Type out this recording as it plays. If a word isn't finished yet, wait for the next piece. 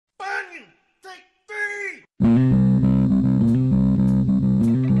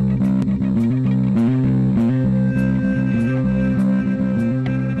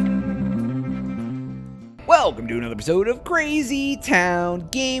to another episode of Crazy Town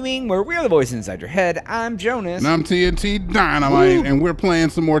Gaming, where we are the voice inside your head. I'm Jonas. And I'm TNT Dinomight, and we're playing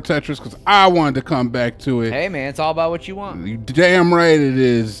some more Tetris because I wanted to come back to it. Hey, man, it's all about what you want. You damn right it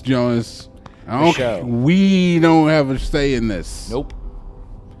is, Jonas. Okay, we don't have a say in this. Nope.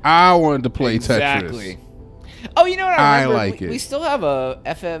 I wanted to play exactly. Tetris. Oh, you know what? I remember? like it. We still have a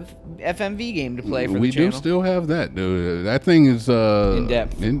FMV game to play for we the channel. do still have that, dude. That thing is in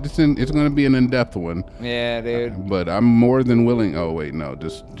depth. It's going to be an in-depth one. Yeah, dude. But I'm more than willing. Oh wait, no,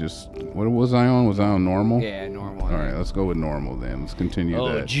 just what was I on? Was I on normal? Yeah, normal. All right, let's go with normal then. Let's continue that.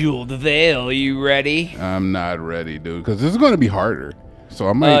 Oh, Jewel the Veil, you ready? I'm not ready, dude, because this is going to be harder. So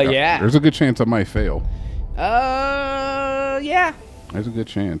I might. Yeah. There's a good chance I might fail. Yeah. There's a good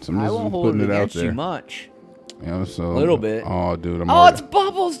chance. I'm I just won't hold putting it it out against there. you much. Yeah, so A little bit. Oh, dude, Oh, it's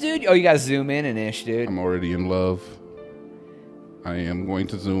Bubbles, dude. Oh, you gotta zoom in and ish, dude. I'm already in love. I am going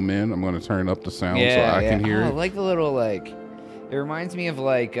to zoom in. I'm going to turn up the sound so I can hear I it. like the little, like, it reminds me of,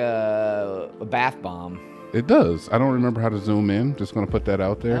 like, a bath bomb. It does. I don't remember how to zoom in. Just going to put that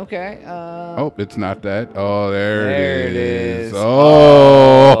out there. Okay. Oh, it's not that. Oh, there it is.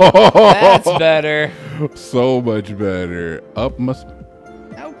 Oh, that's better. So much better. Up must.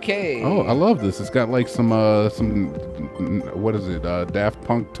 Okay. Oh, I love this. It's got like some what is it? Daft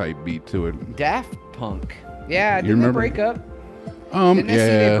Punk type beat to it. Daft Punk. Yeah, You didn't they remember? break up? Didn't I see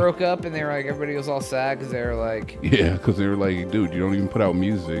they broke up and they were like, everybody was all sad because they were like... Yeah, because they were like, dude, you don't even put out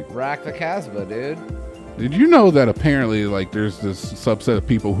music. Rock the Casbah, dude. Did you know that apparently, like, there's this subset of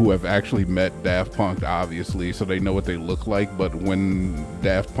people who have actually met Daft Punk, obviously, so they know what they look like, but when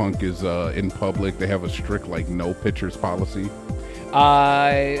Daft Punk is in public, they have a strict, like, no pictures policy?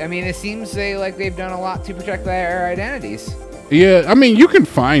 I mean, it seems they've done a lot to protect their identities. Yeah, I mean, you can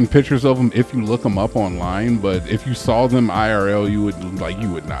find pictures of them if you look them up online, but if you saw them IRL, you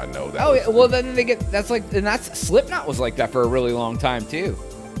would not know that. Oh, yeah, well, then they get Slipknot was like that for a really long time too.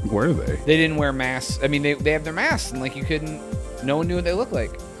 Were they? They didn't wear masks. I mean, they have their masks, and no one knew what they looked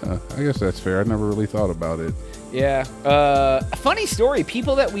like. I guess that's fair. I never really thought about it. Yeah. A funny story.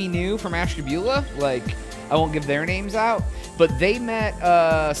 People that we knew from Ashtabula, like, I won't give their names out, but they met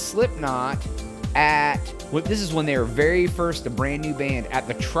Slipknot at, this is when they were very first, a brand new band, at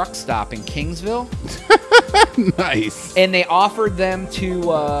the truck stop in Kingsville. Nice. And they offered them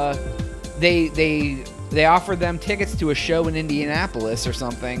to, they offered them tickets to a show in Indianapolis or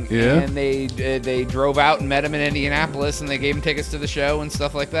something. Yeah. And they drove out and met them in Indianapolis, and they gave them tickets to the show and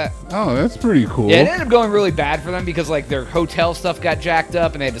stuff like that. Oh, that's pretty cool. Yeah, it ended up going really bad for them because, like, their hotel stuff got jacked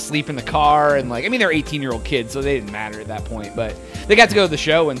up and they had to sleep in the car. And, like, I mean, they're 18-year-old kids, so they didn't matter at that point. But they got to go to the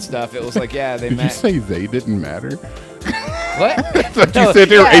show and stuff. It was like, yeah, they Did met. you say they didn't matter? What? Like you said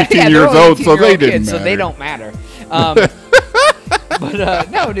they were 18 years old, so they didn't matter. So they don't matter. But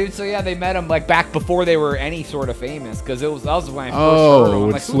no, dude. So yeah, they met him like back before they were any sort of famous, because that was when I first heard them.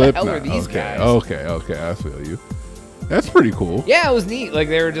 I'm like, who the hell are these guys? Okay, I feel you. That's pretty cool. Yeah, it was neat. Like,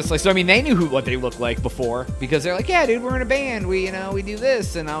 they were just like, so I mean, they knew what they looked like before, because they're like, yeah, dude, we're in a band. We do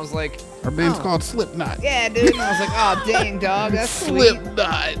this, and I was like, our band's called Slipknot. Yeah, dude. And I was like, oh, dang, dog, that's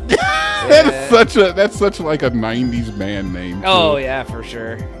Slipknot. Sweet. That's such like a '90s band name. Too. Oh yeah, for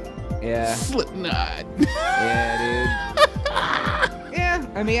sure. Yeah. Slipknot. Yeah, dude. Yeah,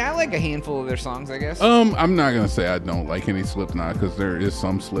 I mean, I like a handful of their songs, I guess. I'm not gonna say I don't like any Slipknot, because there is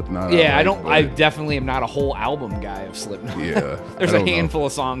some Slipknot. Yeah, I don't. I definitely am not a whole album guy of Slipknot. Yeah, there's a handful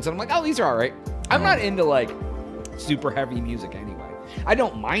of songs, and I'm like, oh, these are all right. I'm not into like super heavy music anyway. I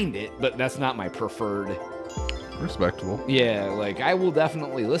don't mind it, but that's not my preferred. Respectable. Yeah, like, I will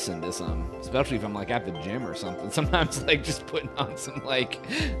definitely listen to some, especially if I'm like at the gym or something. Sometimes like just putting on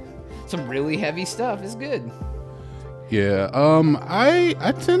some really heavy stuff is good. Yeah,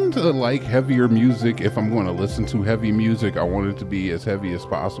 I tend to like heavier music. If I'm going to listen to heavy music, I want it to be as heavy as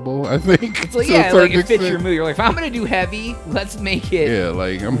possible, I think. It's like, yeah, like it fits your mood. You're like, if I'm going to do heavy, let's make it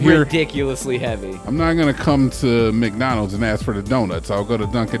ridiculously heavy. I'm not going to come to McDonald's and ask for the donuts. I'll go to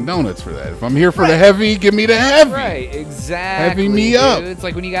Dunkin' Donuts for that. If I'm here for the heavy, give me the heavy. Right, exactly. Heavy me up. It's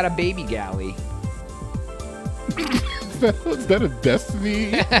like when you got a baby galley. Is that a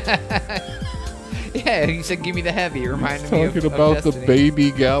Destiny? Yeah, you said give me the heavy. It reminded me of talking about the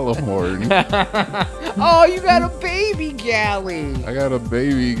baby Gallahorn. Oh, you got a baby galley. I got a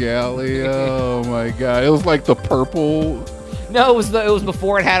baby galley. Oh my god. It was like the purple. No, it was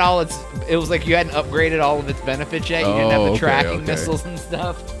before it had all its, it was like you hadn't upgraded all of its benefits yet. You didn't have the tracking missiles and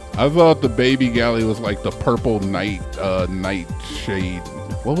stuff. I thought the baby galley was like the purple nightshade.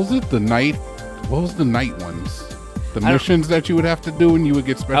 What was it? What was the night ones? The missions that you would have to do, and you would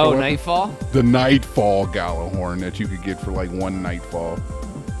get special weapons? Nightfall? The Nightfall Gallahorn that you could get for like one Nightfall.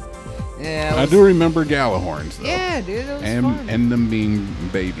 Yeah. I do remember Galahorns though. Yeah, dude, that was fun. And them being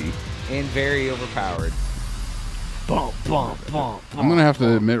baby. And very overpowered. Bump, bump, bump. I'm gonna have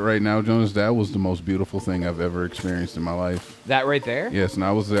to admit right now, Jonas, that was the most beautiful thing I've ever experienced in my life. That right there? Yes, and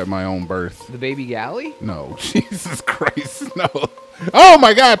I was at my own birth. The baby galley? No, Jesus Christ, no. Oh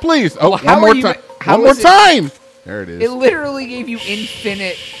my God, please! Oh, Well, one more time. One more time. There it is. It literally gave you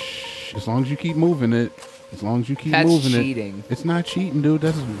infinite. As long as you keep moving it. As long as you keep That's moving cheating. it. It's not cheating, dude.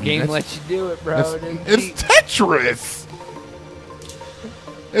 Game lets you do it, bro. It's Tetris.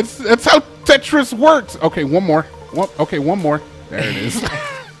 That's how Tetris works. Okay, one more. One more. There it is.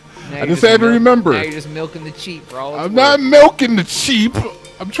 I just had to remember. Now you're just milking the cheap for all it's I'm worth. not milking the cheap.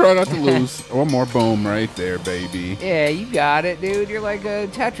 I'm trying not to lose. One more. Boom right there, baby. Yeah, you got it, dude. You're like a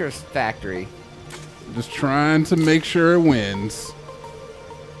Tetris factory. Just trying to make sure it wins.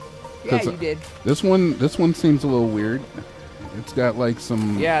 Yeah, you did. This one seems a little weird. It's got like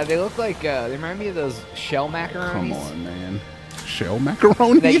some. Yeah, they look like they remind me of those shell macaronis. Come on, man. Shell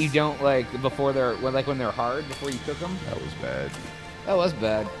macaroni that you don't like before they're when they're hard before you cook them. That was bad. That was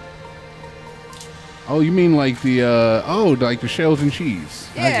bad. Oh, you mean like the like the shells and cheese?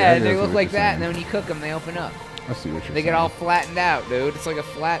 Yeah, they look like that, and then when you cook them, they open up. I see what you're saying. They get all flattened out, dude. It's like a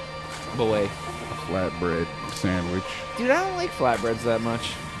flat boy. A flatbread sandwich. Dude, I don't like flatbreads that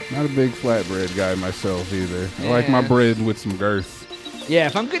much. Not a big flatbread guy myself either. I like my bread with some girth. Yeah,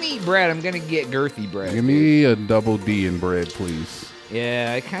 if I'm gonna eat bread, I'm gonna get girthy bread. Give me a double D in bread, please.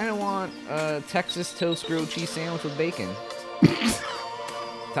 Yeah, I kind of want a Texas toast grilled cheese sandwich with bacon.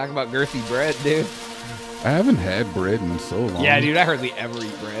 Talk about girthy bread, dude. I haven't had bread in so long. Yeah, dude, I hardly ever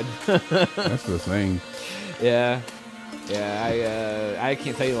eat bread. That's the thing. Yeah. Yeah, I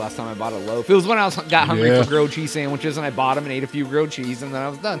can't tell you the last time I bought a loaf. It was when I got hungry for grilled cheese sandwiches, and I bought them and ate a few grilled cheese, and then I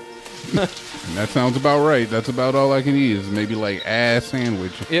was done. And that sounds about right. That's about all I can eat is maybe like ass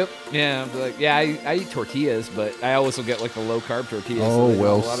sandwich. Yep. Yeah. I eat tortillas, but I also get like the low carb tortillas. Oh, so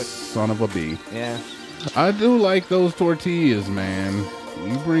well, son of a bee. Yeah. I do like those tortillas, man.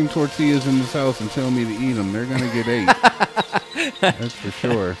 You bring tortillas in this house and tell me to eat them, they're going to get ate. That's for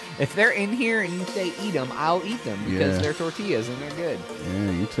sure. If they're in here and you say eat them, I'll eat them because they're tortillas and they're good.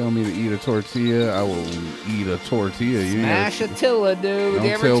 Yeah, you tell me to eat a tortilla, I will eat a tortilla. Smash a tilla, dude. You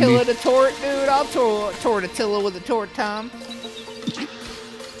ever tilla the tort, dude? I'll tort a tilla with a tort, Tom.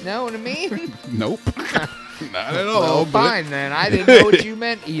 Know what I mean? Nope. Not at all. Well, fine then. I didn't know what you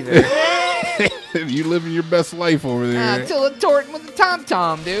meant either. You living your best life over there. Tilla torting with the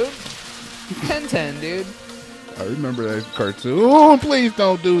tom-tom, dude. 10-10, dude. I remember that cartoon. Oh, please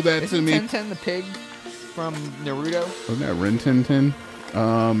don't do that to me. 10-10 the pig from Naruto? Wasn't that Rin Tin Tin?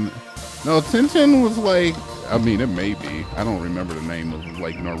 No, Tintin was like, I mean, it may be. I don't remember the name of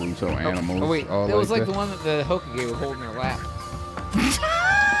like Naruto animals. Oh wait, that was like the one that the Hokage was holding in her lap.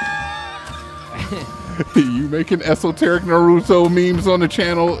 You making esoteric Naruto memes on the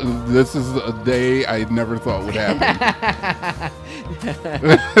channel? This is a day I never thought would happen.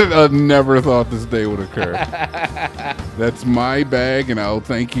 I never thought this day would occur. That's my bag, and I'll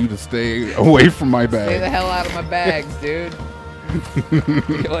thank you to stay away from my bag. Stay the hell out of my bags, dude.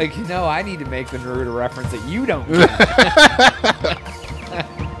 You're like, no, I need to make the Naruto reference that you don't get.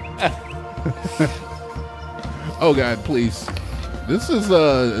 Oh God, please. This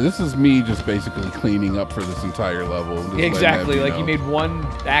is me just basically cleaning up for this entire level. Exactly, like you made one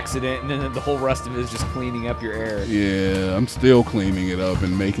accident and then the whole rest of it is just cleaning up your error. Yeah, I'm still cleaning it up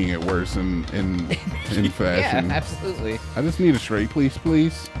and making it worse in fashion. Yeah, absolutely. I just need a straight,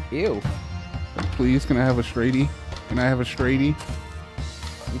 please. Ew. Please, can I have a straighty? Can I have a straighty?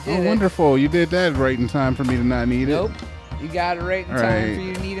 You did wonderful. You did that right in time for me to not need it. Nope. You got it right in time for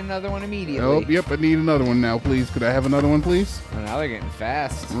you to need another one immediately. Oh, yep, I need another one now, please. Could I have another one, please? Oh, now they're getting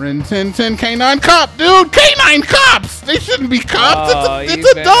fast. Rin Tin Tin Canine Cop, dude! Canine cops! They shouldn't be cops. Oh,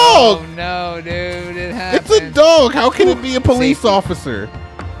 it's a dog. Oh no, dude, it happened. It's a dog. How can it be a police officer?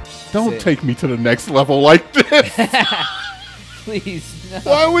 Don't take me to the next level like this. Please, no.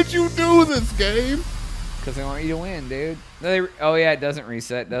 Why would you do this game? Because I want you to win, dude. Oh yeah, it doesn't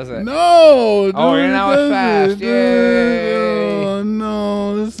reset, does it? No, dude. Oh, you're now it's fast. Yay! Oh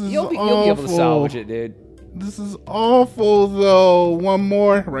no, this is awful. You'll be able to salvage it, dude. This is awful, though. One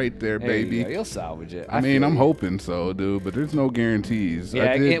more right there, baby. You'll salvage it. I mean, I'm hoping so, dude, but there's no guarantees.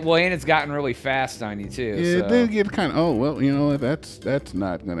 Yeah, and it's gotten really fast on you, too. Yeah, so. it did get kind of, oh, well, you know, that's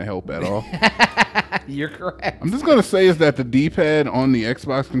not going to help at all. You're correct. I'm just going to say is that the D-pad on the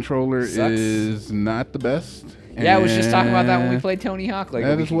Xbox controller is not the best. Yeah, I was just talking about that when we played Tony Hawk. Like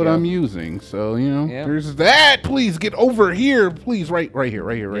that is what I'm using. So, you know, there's that. Please get over here. Please, right here.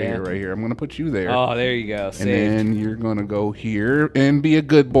 I'm going to put you there. Oh, there you go. And then you're going to go here and be a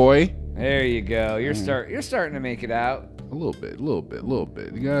good boy. There you go. You're starting to make it out. A little bit.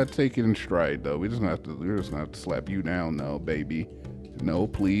 You gotta take it in stride, though. We're just gonna have to slap you down, though, baby. No,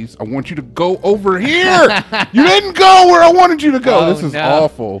 please. I want you to go over here. You didn't go where I wanted you to go. Oh, this is no.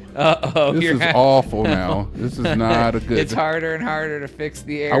 awful. Uh-oh. This is awful now. This is not a good. It's harder and harder to fix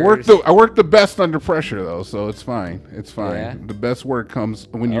the errors. I work the best under pressure, though, so it's fine. It's fine. Yeah. The best work comes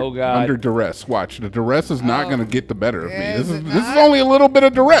when you're God. under duress. Watch, the duress is not going to get the better of me. Is This it is not? only a little bit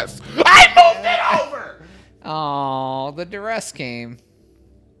of duress. I moved it over. Oh, the duress came.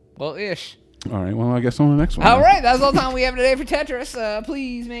 Well, ish. All right, well, I guess on the next one. All right, that's all the time we have today for Tetris.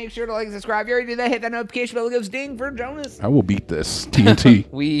 Please make sure to like and subscribe. If you already did that, hit that notification bell that goes ding for Jonas. I will beat this. TNT.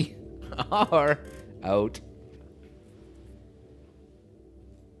 We are out.